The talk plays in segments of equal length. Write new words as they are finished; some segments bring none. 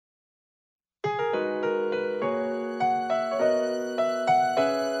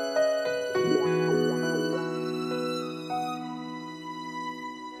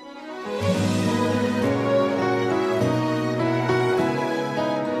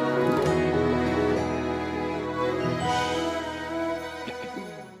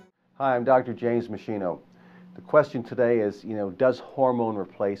Hi, I'm Dr. James Machino. The question today is, does hormone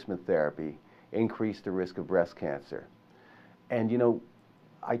replacement therapy increase the risk of breast cancer? And,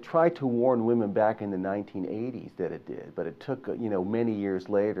 I tried to warn women back in the 1980s that it did, but it took, many years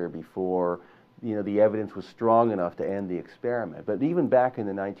later before, the evidence was strong enough to end the experiment. But even back in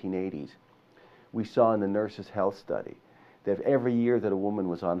the 1980s, we saw in the Nurses' Health Study that every year that a woman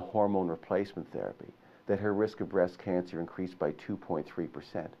was on hormone replacement therapy, that her risk of breast cancer increased by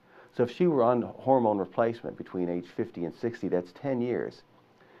 2.3%. So if she were on hormone replacement between age 50 and 60, that's 10 years,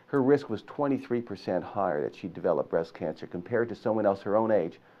 her risk was 23% higher that she'd develop breast cancer compared to someone else her own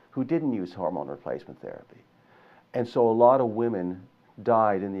age who didn't use hormone replacement therapy. And so a lot of women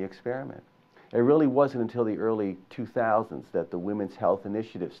died in the experiment. It really wasn't until the early 2000s that the Women's Health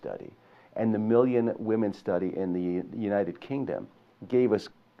Initiative study and the Million Women study in the United Kingdom gave us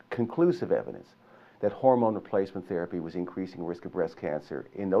conclusive evidence that hormone replacement therapy was increasing risk of breast cancer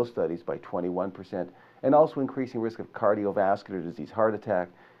in those studies by 21% and also increasing risk of cardiovascular disease, heart attack.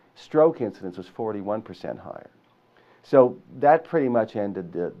 Stroke incidence was 41% higher. So that pretty much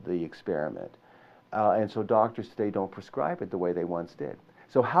ended the experiment. And so doctors today don't prescribe it the way they once did.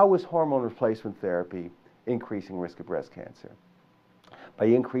 So how is hormone replacement therapy increasing risk of breast cancer? By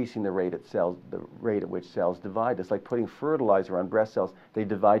increasing the rate at which cells divide. It's like putting fertilizer on breast cells. They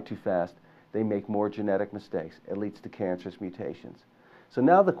divide too fast. They make more genetic mistakes. It leads to cancerous mutations. So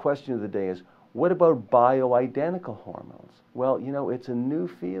now the question of the day is, what about bioidentical hormones? Well, it's a new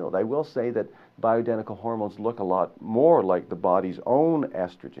field. I will say that bioidentical hormones look a lot more like the body's own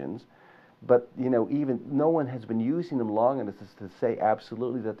estrogens, but, even no one has been using them long enough to say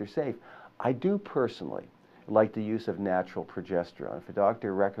absolutely that they're safe. I do personally like the use of natural progesterone. If a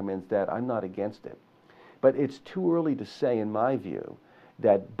doctor recommends that, I'm not against it. But it's too early to say, in my view,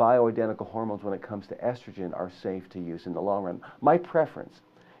 that bioidentical hormones, when it comes to estrogen, are safe to use in the long run. My preference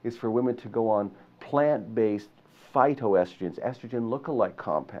is for women to go on plant-based phytoestrogens, estrogen look-alike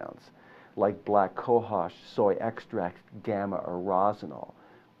compounds, like black cohosh, soy extract, gamma, or rosinol.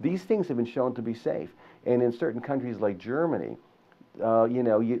 These things have been shown to be safe. And in certain countries like Germany, they're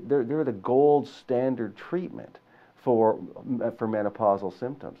the gold standard treatment for menopausal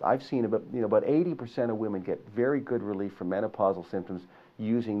symptoms. I've seen about 80% of women get very good relief from menopausal symptoms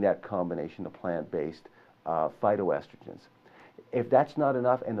using that combination of plant-based phytoestrogens. If that's not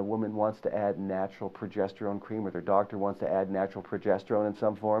enough and the woman wants to add natural progesterone cream or their doctor wants to add natural progesterone in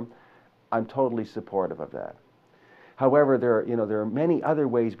some form, I'm totally supportive of that. However, there are many other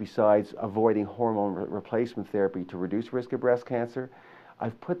ways besides avoiding hormone replacement therapy to reduce risk of breast cancer.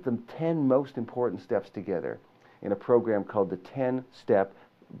 I've put the 10 most important steps together in a program called the 10-Step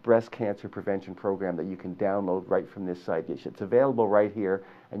Breast Cancer Prevention Program that you can download right from this site. It's available right here,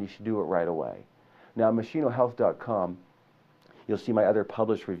 and you should do it right away. Now, at machinohealth.com, you'll see my other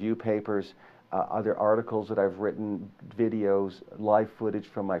published review papers, other articles that I've written, videos, live footage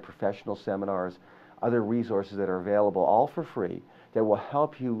from my professional seminars, other resources that are available, all for free, that will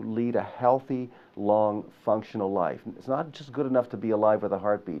help you lead a healthy, long, functional life. It's not just good enough to be alive with a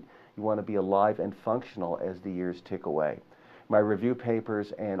heartbeat. You want to be alive and functional as the years tick away. My review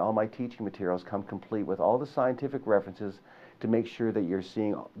papers and all my teaching materials come complete with all the scientific references to make sure that you're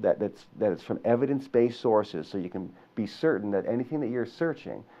seeing that it's from evidence-based sources, so you can be certain that anything that you're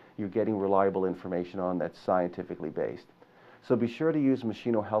searching, you're getting reliable information on that's scientifically based. So be sure to use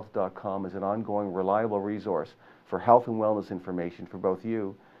machinohealth.com as an ongoing, reliable resource for health and wellness information for both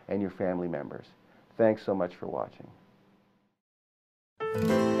you and your family members. Thanks so much for watching.